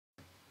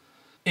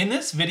In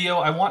this video,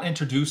 I want to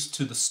introduce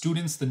to the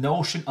students the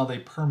notion of a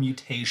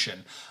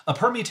permutation. A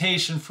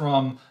permutation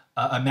from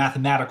a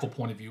mathematical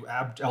point of view,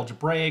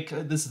 algebraic.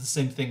 This is the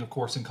same thing, of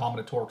course, in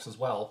combinatorics as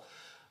well.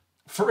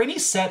 For any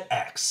set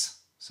X,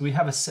 so we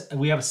have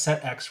a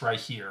set X right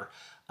here.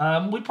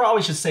 We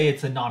probably should say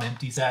it's a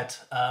non-empty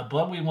set,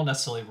 but we won't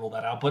necessarily rule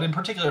that out. But in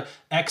particular,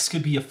 X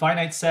could be a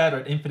finite set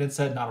or an infinite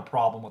set, not a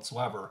problem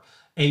whatsoever.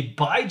 A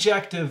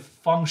bijective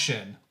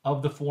function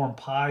of the form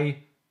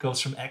pi goes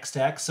from X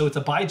to X. So it's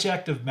a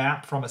bijective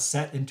map from a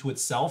set into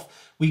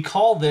itself. We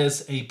call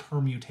this a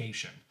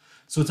permutation.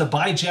 So it's a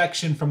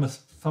bijection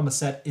from a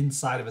set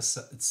inside of a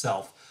set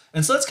itself.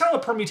 And so that's kind of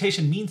what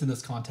permutation means in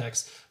this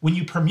context. When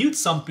you permute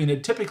something,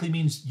 it typically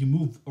means you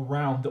move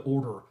around the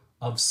order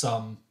of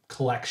some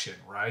collection,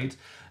 right?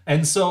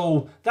 And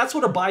so that's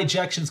what a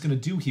bijection is going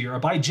to do here. A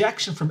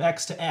bijection from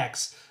X to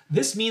X.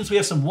 This means we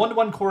have some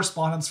one-to-one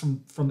correspondence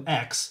from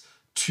X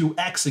to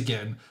X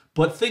again,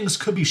 but things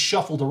could be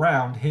shuffled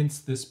around, hence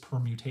this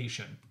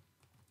permutation.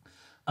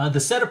 The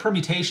set of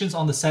permutations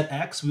on the set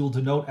X we will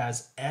denote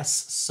as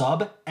S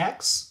sub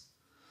X.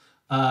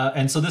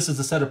 And so this is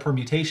the set of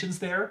permutations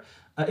there.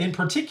 In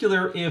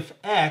particular, if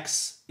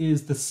X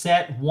is the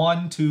set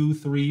 1, 2,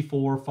 3,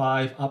 4,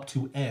 5, up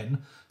to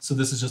N, so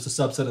this is just a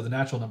subset of the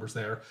natural numbers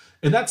there.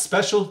 In that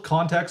special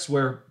context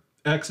where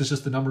X is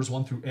just the numbers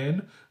 1 through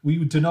N, we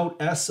would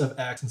denote S of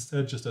X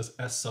instead just as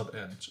S sub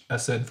N,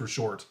 Sn for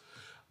short.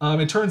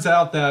 It turns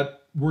out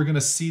that we're going to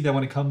see that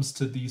when it comes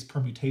to these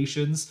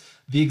permutations,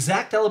 the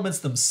exact elements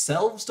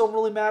themselves don't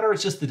really matter.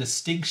 It's just the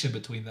distinction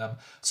between them.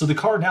 So the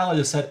cardinality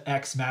of set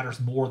X matters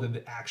more than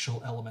the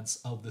actual elements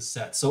of the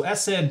set. So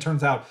Sn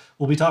turns out,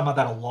 we'll be talking about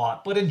that a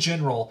lot, but in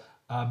general,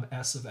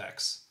 S of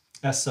X,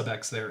 S sub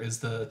X there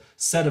is the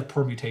set of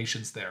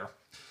permutations there.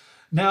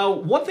 Now,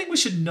 one thing we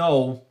should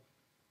know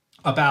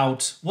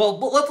about, well,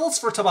 let's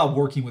first talk about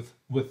working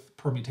with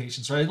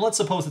permutations, right? And let's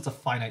suppose it's a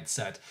finite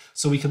set,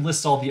 so we can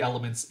list all the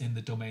elements in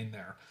the domain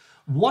there.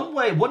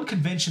 One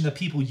convention that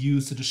people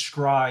use to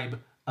describe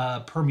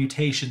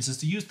permutations is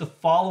to use the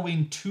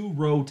following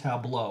two-row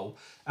tableau,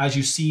 as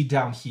you see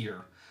down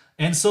here.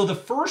 And so the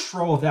first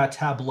row of that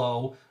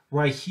tableau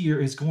right here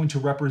is going to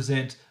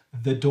represent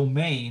the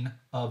domain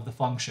of the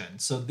function.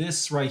 So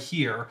this right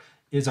here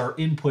is our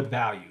input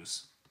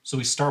values. So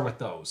we start with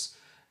those.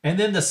 And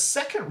then the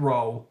second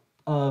row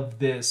of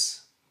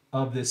this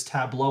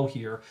tableau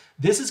here,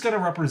 this is going to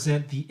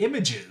represent the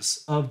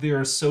images of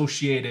their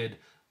associated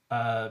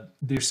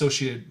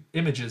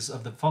images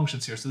of the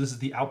functions here. So this is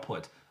the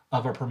output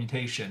of our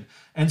permutation.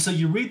 And so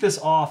you read this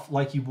off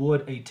like you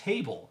would a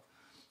table.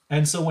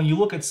 And so when you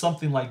look at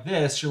something like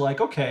this, you're like,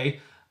 okay,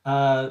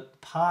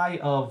 pi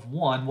of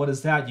 1, what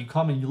is that? You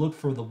come and you look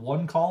for the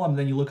 1 column,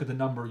 then you look at the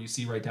number you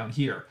see right down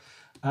here.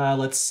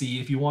 Let's see,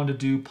 if you want to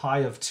do pi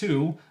of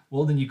 2,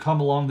 well, then you come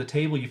along the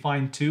table, you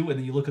find 2, and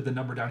then you look at the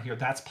number down here.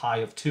 That's pi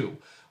of 2,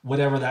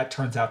 whatever that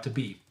turns out to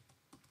be.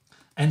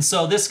 And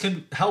so this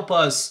can help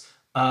us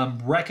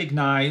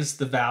recognize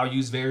the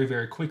values very,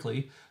 very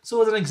quickly.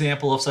 So as an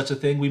example of such a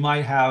thing, we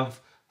might have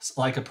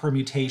like a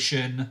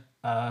permutation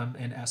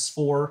in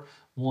S4,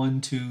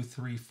 1, 2,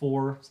 3,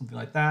 4, something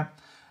like that.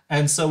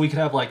 And so we could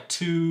have like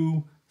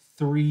 2,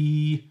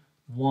 3,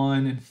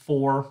 1, and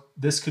 4.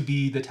 This could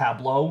be the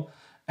tableau.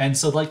 And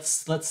so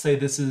let's say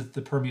this is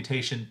the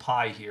permutation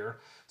pi here.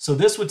 So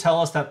this would tell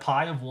us that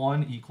pi of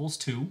 1 equals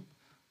 2,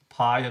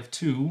 pi of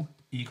 2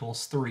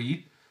 equals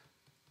 3,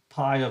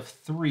 pi of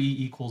 3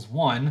 equals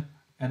 1,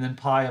 and then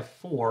pi of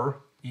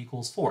 4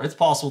 equals 4. It's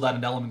possible that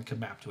an element could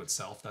map to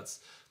itself.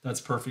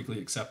 That's perfectly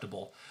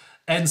acceptable.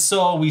 And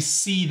so we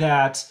see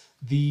that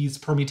these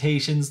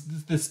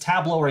permutations, this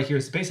tableau right here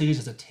is basically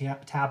just a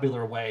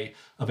tabular way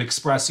of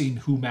expressing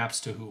who maps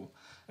to who.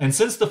 And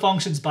since the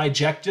function's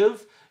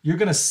bijective, you're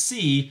going to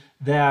see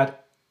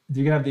that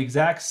you're going to have the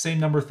exact same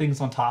number of things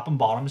on top and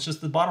bottom. It's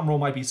just the bottom row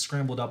might be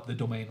scrambled up the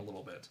domain a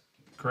little bit.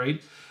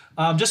 Great.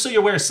 Just so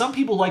you're aware, some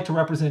people like to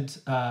represent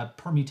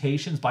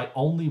permutations by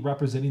only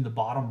representing the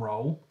bottom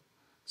row.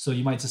 So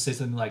you might just say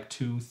something like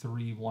 2,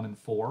 3, 1, and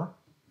 4.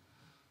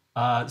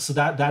 So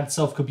that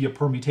itself could be a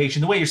permutation.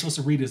 The way you're supposed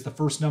to read it is the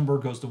first number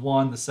goes to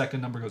 1, the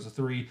second number goes to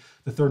 3,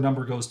 the third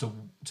number goes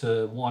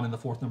to 1, and the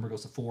fourth number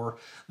goes to 4.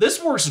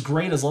 This works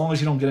great as long as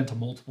you don't get into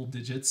multiple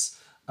digits.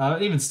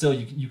 Even still,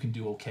 you can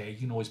do okay. You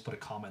can always put a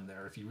comma in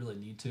there if you really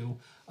need to.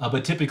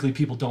 But typically,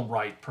 people don't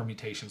write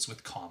permutations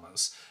with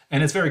commas.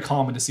 And it's very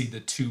common to see the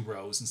 2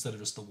 rows instead of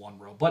just the 1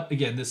 row. But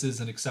again, this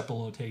is an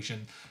acceptable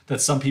notation that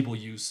some people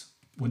use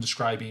when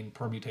describing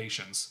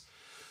permutations.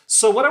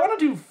 So what I want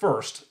to do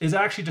first is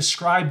actually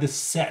describe the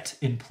set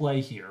in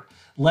play here.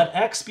 Let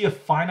X be a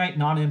finite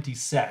non-empty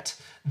set.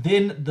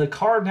 Then the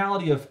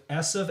cardinality of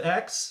S of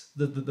X,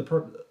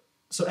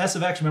 so S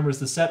of X, remember, is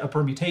the set of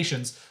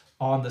permutations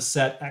on the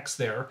set X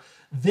there.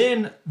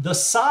 Then the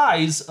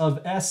size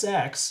of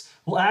Sx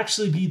will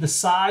actually be the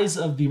size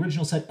of the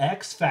original set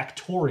X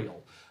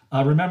factorial.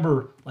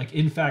 Remember, like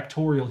in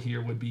factorial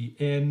here would be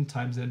n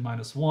times n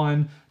minus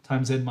 1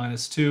 times n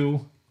minus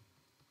 2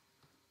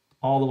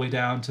 all the way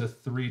down to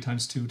 3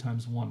 times 2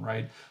 times 1,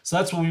 right? So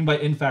that's what we mean by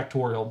n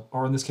factorial,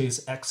 or in this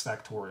case, x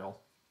factorial.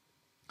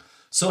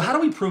 So how do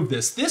we prove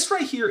this? This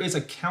right here is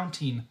a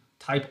counting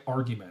type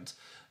argument.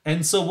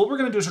 And so what we're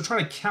going to do is we're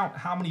trying to count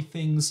how many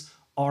things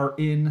are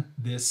in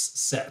this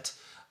set.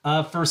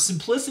 For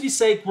simplicity's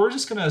sake, we're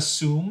just going to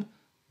assume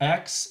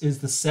x is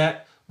the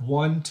set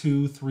 1,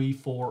 2, 3,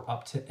 4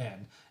 up to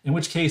n, in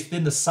which case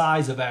then the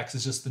size of x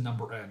is just the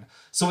number n.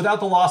 So without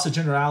the loss of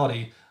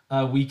generality,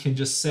 we can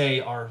just say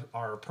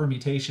our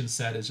permutation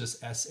set is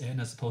just Sn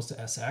as opposed to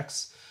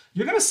Sx.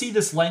 You're going to see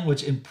this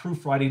language in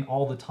proof writing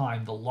all the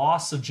time, the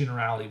loss of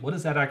generality. What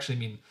does that actually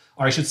mean?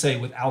 Or I should say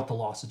without the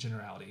loss of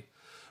generality.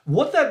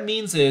 What that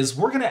means is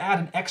we're going to add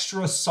an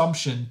extra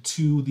assumption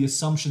to the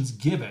assumptions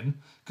given,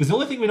 because the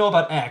only thing we know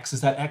about x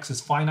is that x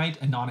is finite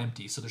and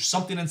non-empty. So there's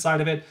something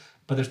inside of it,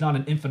 but there's not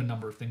an infinite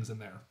number of things in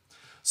there.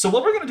 So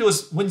what we're going to do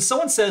is when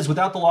someone says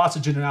without the loss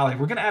of generality,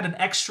 we're going to add an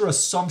extra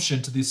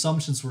assumption to the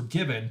assumptions we're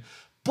given.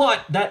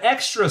 But that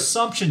extra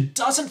assumption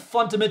doesn't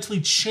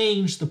fundamentally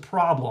change the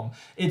problem.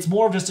 It's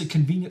more of just a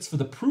convenience for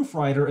the proof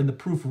writer and the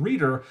proof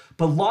reader,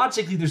 but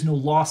logically there's no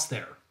loss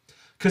there.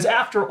 Because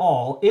after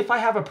all, if I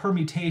have a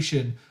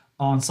permutation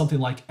on something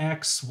like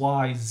x,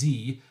 y,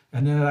 z,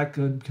 and then that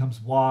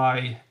becomes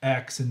y,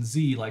 x, and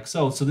z like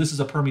so. So this is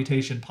a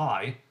permutation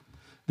pi.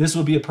 This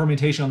would be a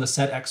permutation on the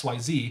set x, y,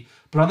 z.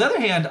 But on the other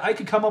hand, I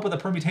could come up with a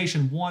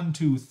permutation 1,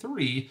 2,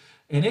 3,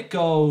 and it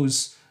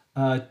goes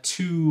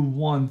 2,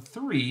 1,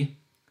 3.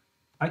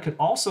 I could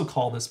also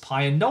call this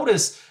pi, and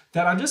notice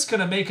that I'm just going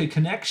to make a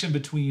connection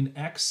between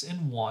x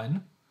and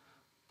 1,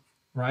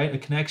 right? A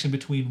connection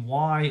between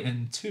y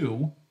and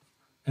 2,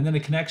 and then a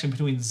connection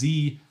between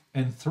z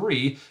and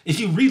 3.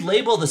 If you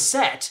relabel the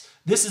set,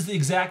 this is the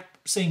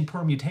exact same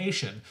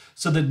permutation.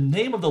 So the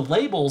name of the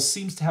labels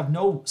seems to have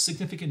no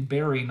significant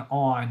bearing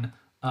on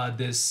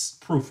this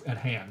proof at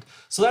hand.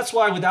 So that's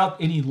why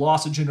without any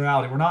loss of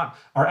generality,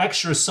 our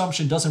extra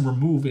assumption doesn't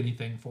remove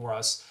anything for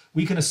us.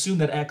 We can assume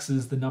that x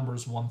is the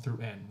numbers 1 through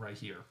n right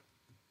here.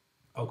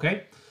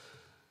 Okay?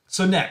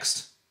 So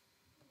next,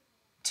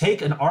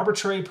 take an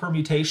arbitrary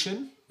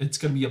permutation. It's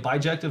going to be a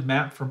bijective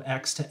map from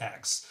x to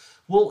x.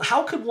 Well,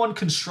 how could one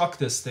construct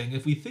this thing?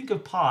 If we think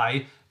of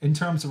pi in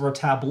terms of our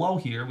tableau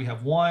here, we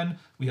have 1,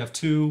 we have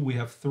 2, we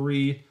have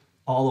 3,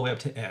 all the way up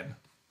to n.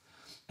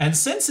 And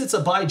since it's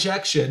a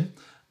bijection,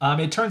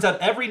 it turns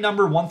out every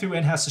number 1 through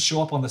n has to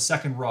show up on the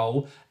second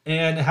row,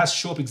 and it has to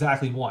show up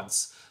exactly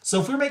once. So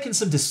if we're making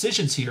some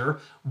decisions here,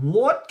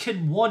 what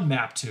can 1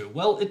 map to?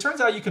 Well, it turns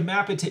out you can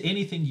map it to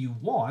anything you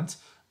want,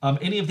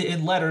 any of the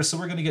n letters, so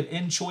we're going to get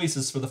n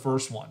choices for the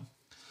first one.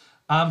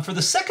 For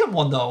the second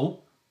one, though,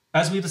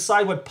 as we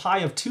decide what pi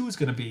of 2 is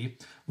going to be,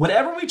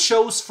 whatever we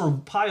chose for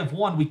pi of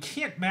 1, we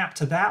can't map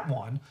to that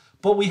one,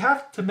 but we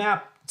have to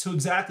map to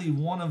exactly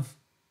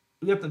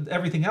we have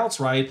everything else,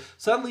 right?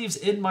 So that leaves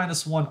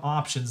n-1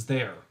 options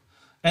there.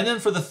 And then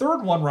for the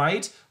third one,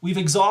 right, we've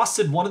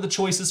exhausted one of the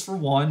choices for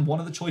 1, one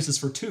of the choices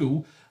for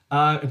 2,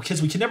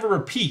 because we can never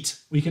repeat.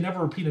 We can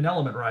never repeat an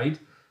element, right?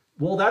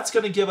 Well, that's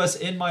going to give us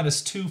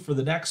n-2 for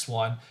the next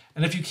one.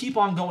 And if you keep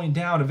on going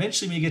down,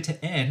 eventually when you get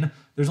to n,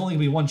 there's only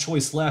going to be one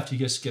choice left. You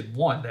just get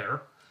 1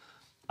 there.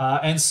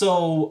 And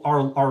so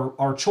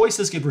our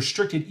choices get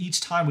restricted each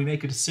time we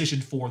make a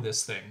decision for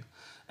this thing.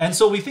 And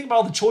so we think about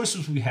all the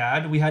choices we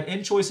had. We had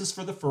n choices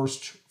for the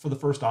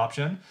first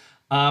option.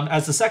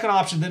 As the second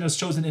option then was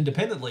chosen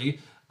independently,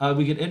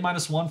 we get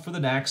n-1 for the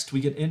next.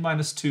 We get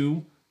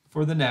n-2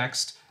 for the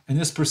next. And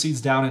this proceeds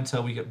down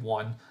until we get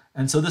 1.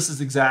 And so this is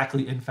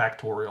exactly n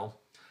factorial.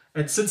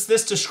 And since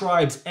this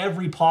describes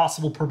every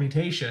possible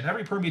permutation,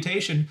 every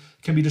permutation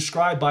can be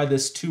described by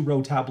this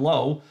 2-row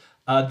tableau,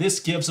 this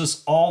gives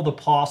us all the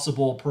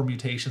possible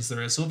permutations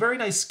there is. So a very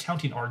nice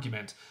counting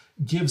argument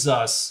gives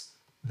us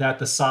that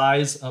the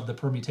size of the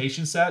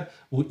permutation set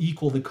will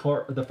equal the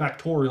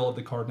factorial of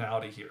the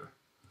cardinality here.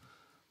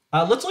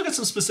 Let's look at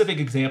some specific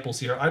examples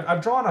here.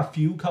 I've drawn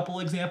a couple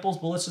examples,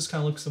 but let's just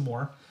kind of look some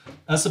more.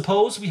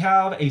 Suppose we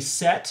have a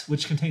set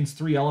which contains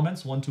 3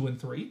 elements, 1, 2, and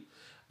 3.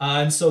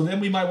 And so then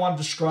we might want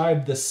to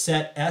describe the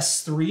set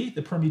S3,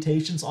 the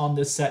permutations on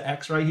this set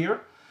X right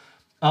here.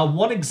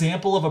 One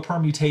example of a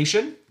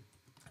permutation,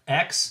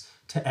 X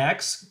to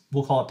X,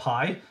 we'll call it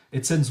pi.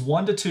 It sends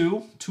 1 to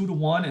 2, 2 to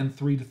 1, and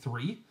 3 to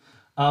 3.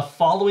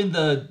 Following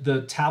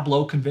the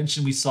tableau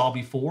convention we saw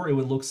before, it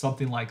would look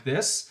something like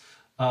this.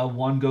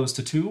 1 goes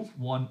to 2,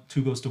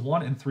 2 goes to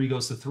 1, and 3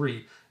 goes to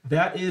 3.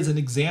 That is an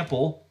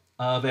example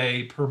of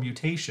a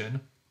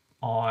permutation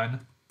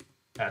on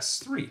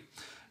S3.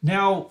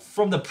 Now,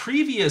 from the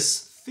previous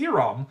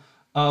theorem,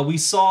 we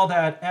saw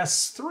that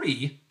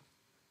S3,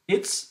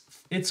 its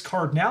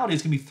cardinality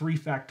is going to be 3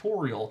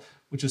 factorial,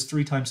 which is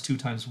 3 times 2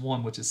 times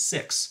 1, which is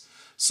 6.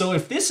 So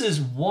if this is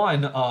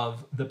one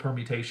of the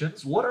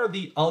permutations, what are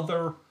the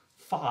other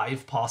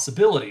 5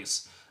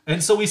 possibilities?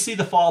 And so we see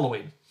the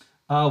following.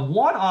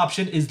 One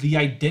option is the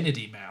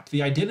identity map.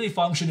 The identity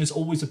function is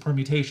always a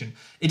permutation.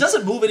 It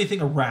doesn't move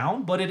anything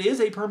around, but it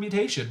is a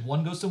permutation.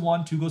 1 goes to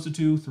 1, 2 goes to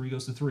 2, 3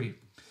 goes to 3.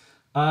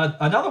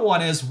 Another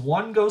one is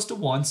 1 goes to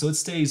 1, so it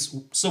stays.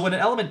 So when an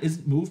element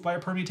isn't moved by a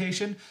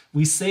permutation,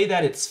 we say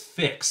that it's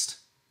fixed.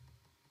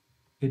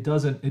 It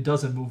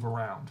doesn't move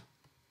around.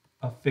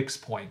 A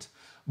fixed point.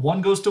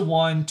 1 goes to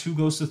 1, 2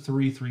 goes to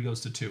 3, 3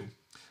 goes to 2.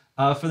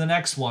 For the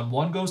next one,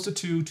 1 goes to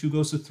 2, 2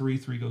 goes to 3,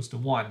 3 goes to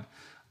 1.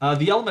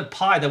 The element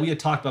pi that we had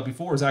talked about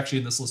before is actually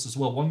in this list as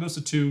well. 1 goes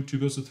to 2, 2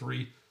 goes to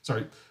 3.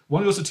 Sorry,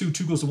 1 goes to 2,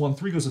 2 goes to 1,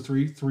 3 goes to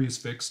 3. 3 is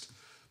fixed.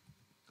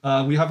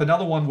 We have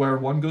another one where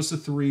 1 goes to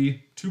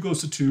 3, 2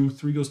 goes to 2,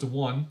 3 goes to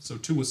 1, so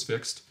 2 is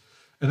fixed.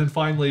 And then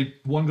finally,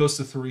 1 goes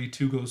to 3,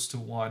 2 goes to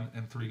 1,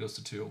 and 3 goes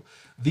to 2.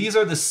 These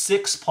are the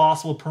 6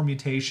 possible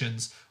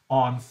permutations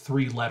on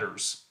 3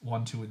 letters,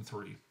 1, 2, and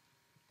 3.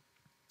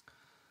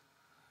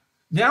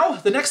 Now,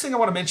 the next thing I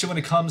want to mention when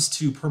it comes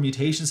to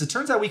permutations, it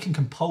turns out we can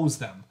compose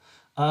them.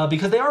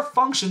 Because they are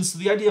functions, so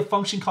the idea of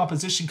function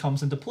composition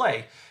comes into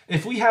play.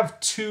 If we have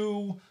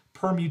 2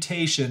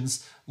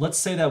 permutations, let's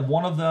say that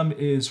one of them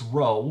is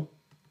rho,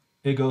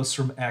 it goes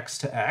from x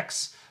to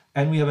x,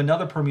 and we have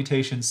another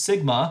permutation,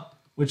 sigma,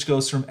 which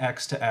goes from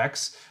x to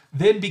x,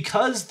 then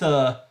because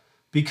the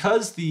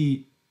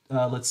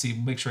let's see,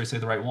 make sure I say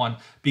the right one,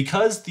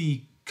 because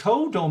the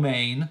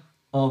codomain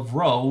of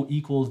rho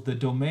equals the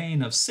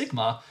domain of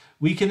sigma,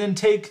 we can then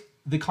take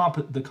the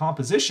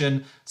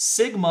composition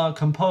sigma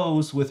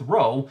composed with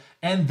rho,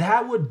 and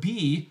that would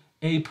be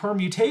a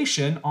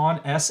permutation on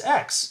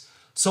Sx.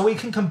 So we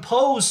can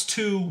compose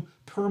 2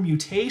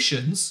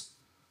 permutations.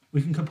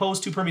 We can compose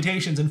 2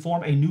 permutations and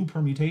form a new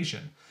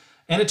permutation.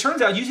 And it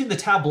turns out using the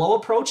tableau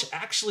approach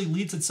actually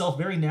leads itself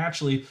very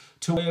naturally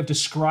to a way of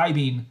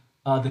describing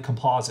the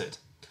composite.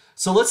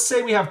 So let's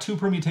say we have 2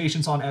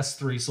 permutations on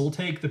S3. So we'll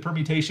take the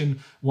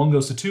permutation 1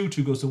 goes to 2,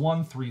 2 goes to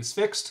 1, 3 is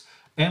fixed.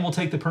 And we'll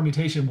take the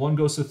permutation 1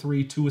 goes to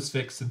 3, 2 is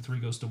fixed, and 3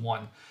 goes to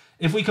 1.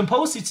 If we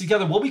compose these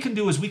together, what we can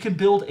do is we can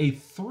build a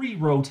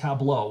 3-row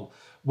tableau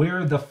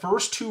where the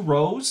first two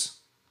rows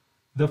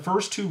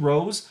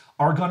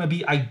are going to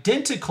be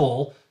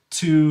identical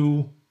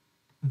to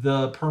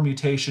the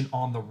permutation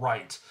on the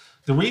right.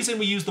 The reason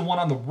we use the one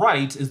on the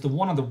right is the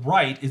one on the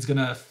right is going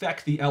to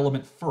affect the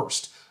element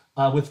first.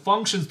 With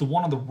functions, the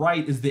one on the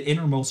right is the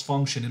innermost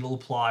function. It'll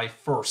apply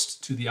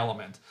first to the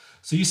element.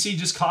 So you see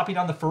just copied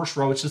on the first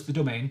row, it's just the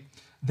domain.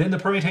 Then the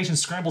permutation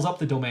scrambles up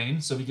the domain,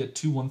 so we get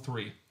 2, 1,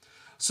 3.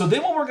 So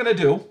then what we're going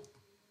to do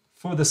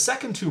for the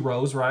second 2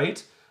 rows,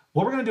 right,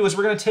 what we're going to do is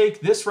we're going to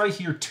take this right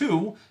here,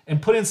 2,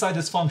 and put inside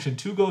this function.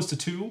 2 goes to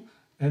 2,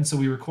 and so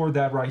we record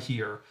that right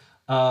here.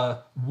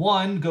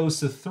 1 goes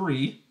to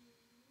 3,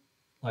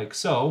 like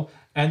so,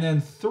 and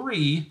then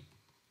 3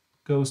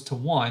 goes to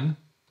 1,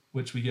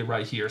 which we get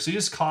right here. So you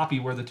just copy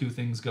where the 2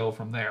 things go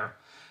from there.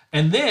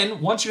 And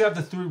then once you have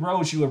the 3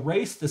 rows, you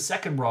erase the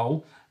second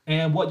row,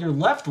 and what you're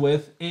left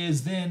with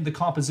is then the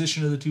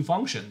composition of the 2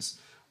 functions.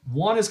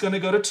 1 is going to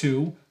go to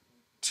 2,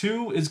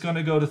 2 is going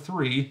to go to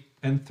 3,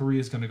 and 3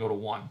 is going to go to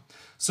 1.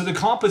 So the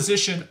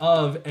composition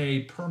of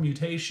a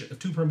permutation, of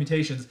 2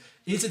 permutations,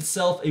 is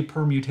itself a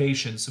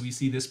permutation. So we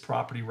see this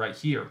property right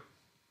here.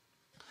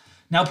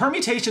 Now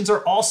permutations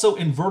are also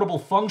invertible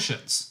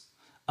functions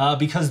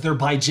because they're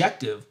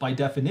bijective by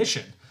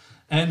definition.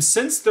 And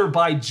since they're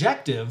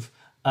bijective,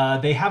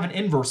 they have an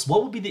inverse.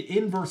 What would be the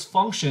inverse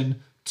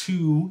function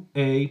to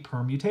a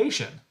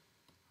permutation?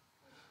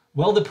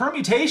 Well, the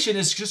permutation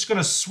is just going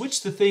to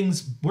switch the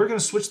things. We're going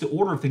to switch the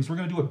order of things. We're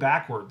going to do it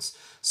backwards.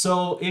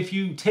 So if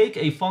you take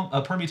a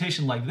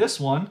permutation like this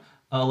one,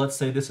 let's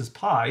say this is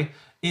pi,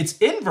 its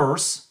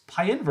inverse,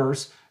 pi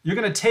inverse, you're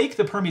going to take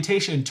the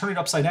permutation and turn it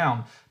upside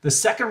down. The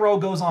second row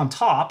goes on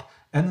top,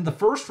 and then the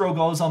first row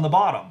goes on the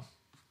bottom.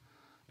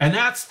 And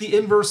that's the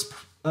inverse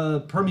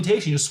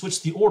permutation. You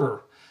switch the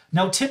order.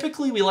 Now,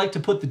 typically, we like to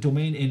put the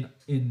domain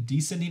in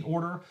descending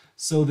order.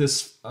 So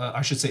this,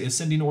 I should say,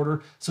 ascending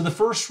order. So the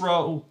first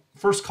row,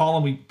 first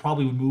column, we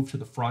probably would move to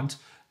the front,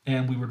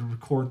 and we would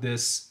record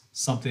this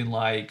something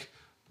like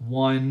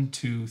 1,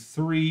 2,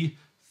 3.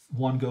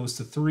 1 goes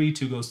to 3,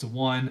 2 goes to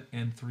 1,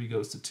 and 3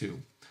 goes to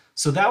 2.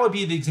 So that would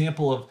be the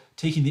example of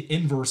taking the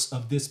inverse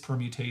of this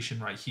permutation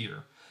right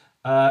here.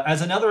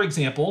 As another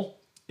example,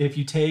 if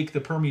you take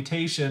the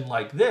permutation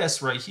like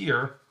this right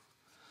here,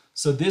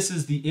 so this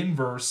is the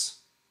inverse.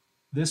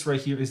 This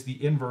right here is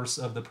the inverse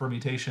of the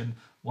permutation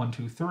 1,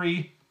 2,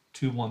 3,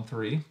 2, 1,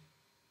 3.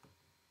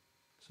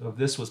 So if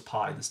this was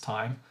pi this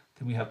time,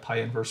 then we have pi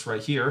inverse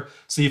right here.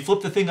 So you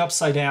flip the thing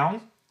upside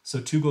down. So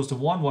 2 goes to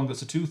 1, 1 goes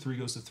to 2, 3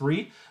 goes to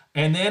 3.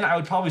 And then I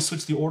would probably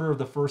switch the order of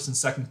the first and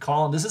second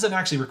column. This isn't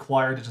actually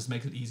required, it just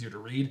makes it easier to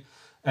read.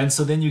 And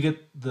so then you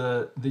get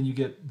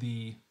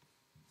the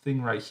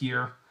thing right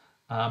here.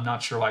 I'm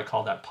not sure why I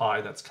call that pi.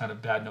 That's kind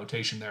of bad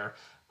notation there.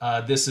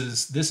 This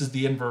is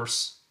the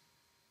inverse.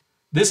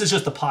 This is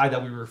just the pi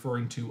that we were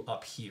referring to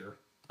up here.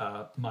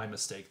 My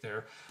mistake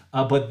there.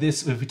 But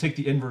this, if we take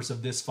the inverse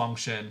of this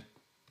function,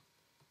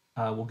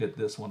 we'll get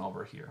this one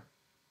over here.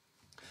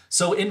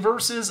 So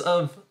inverses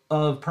of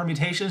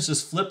permutations,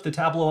 just flip the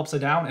tableau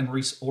upside down and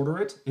reorder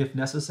it if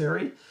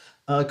necessary.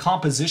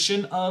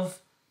 Composition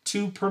of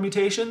 2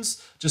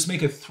 permutations, just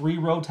make a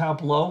 3-row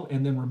tableau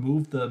and then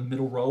remove the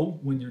middle row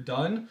when you're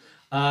done.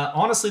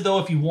 Honestly, though,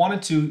 if you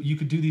wanted to, you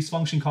could do these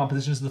function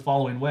compositions the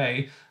following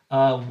way.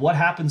 What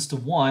happens to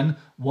 1?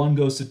 1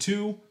 goes to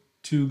 2,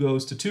 2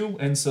 goes to 2,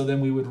 and so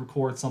then we would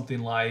record something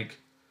like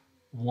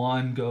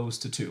 1 goes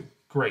to 2.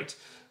 Great.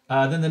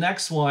 Then the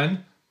next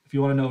one, if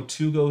you want to know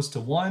 2 goes to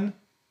 1,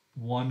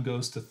 1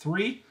 goes to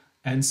 3,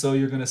 and so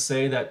you're going to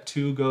say that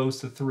 2 goes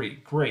to 3.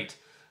 Great.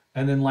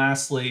 And then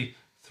lastly,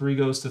 3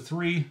 goes to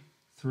 3,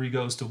 3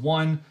 goes to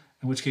 1,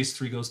 in which case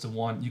 3 goes to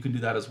 1. You can do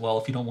that as well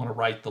if you don't want to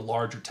write the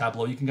larger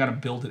tableau. You can kind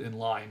of build it in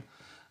line.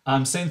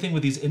 Same thing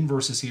with these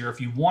inverses here. If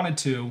you wanted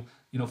to,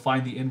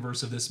 find the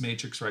inverse of this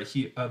matrix right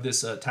here, of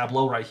this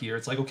tableau right here,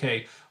 it's like,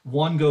 okay,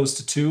 1 goes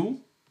to 2,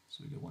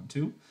 so we get 1,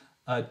 2.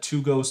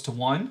 2 goes to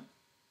 1,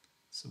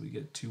 so we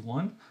get 2,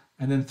 1.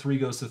 And then 3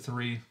 goes to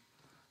 3.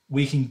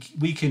 We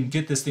can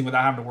get this thing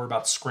without having to worry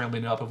about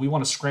scrambling it up. If we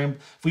want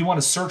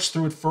to search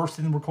through it first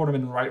and then record them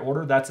in the right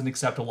order, that's an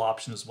acceptable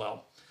option as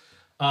well.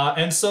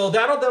 And so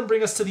that'll then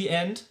bring us to the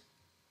end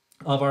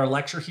of our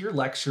lecture here,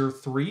 lecture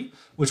 3,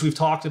 which we've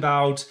talked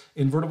about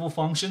invertible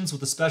functions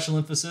with a special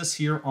emphasis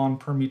here on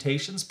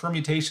permutations.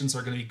 Permutations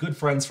are going to be good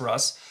friends for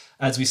us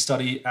as we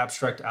study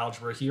abstract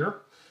algebra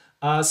here.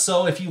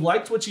 So if you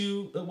liked what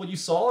you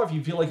saw, or if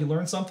you feel like you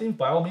learned something,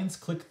 by all means,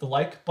 click the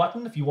like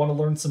button. If you want to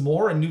learn some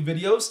more and new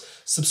videos,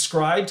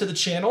 subscribe to the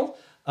channel.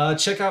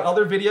 Check out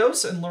other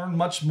videos and learn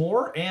much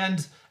more.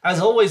 And as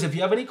always, if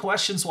you have any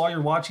questions while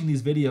you're watching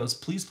these videos,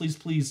 please, please,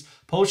 please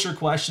post your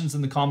questions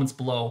in the comments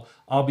below.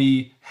 I'll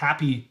be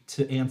happy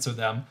to answer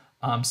them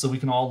so we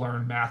can all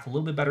learn math a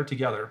little bit better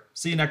together.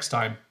 See you next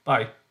time.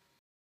 Bye.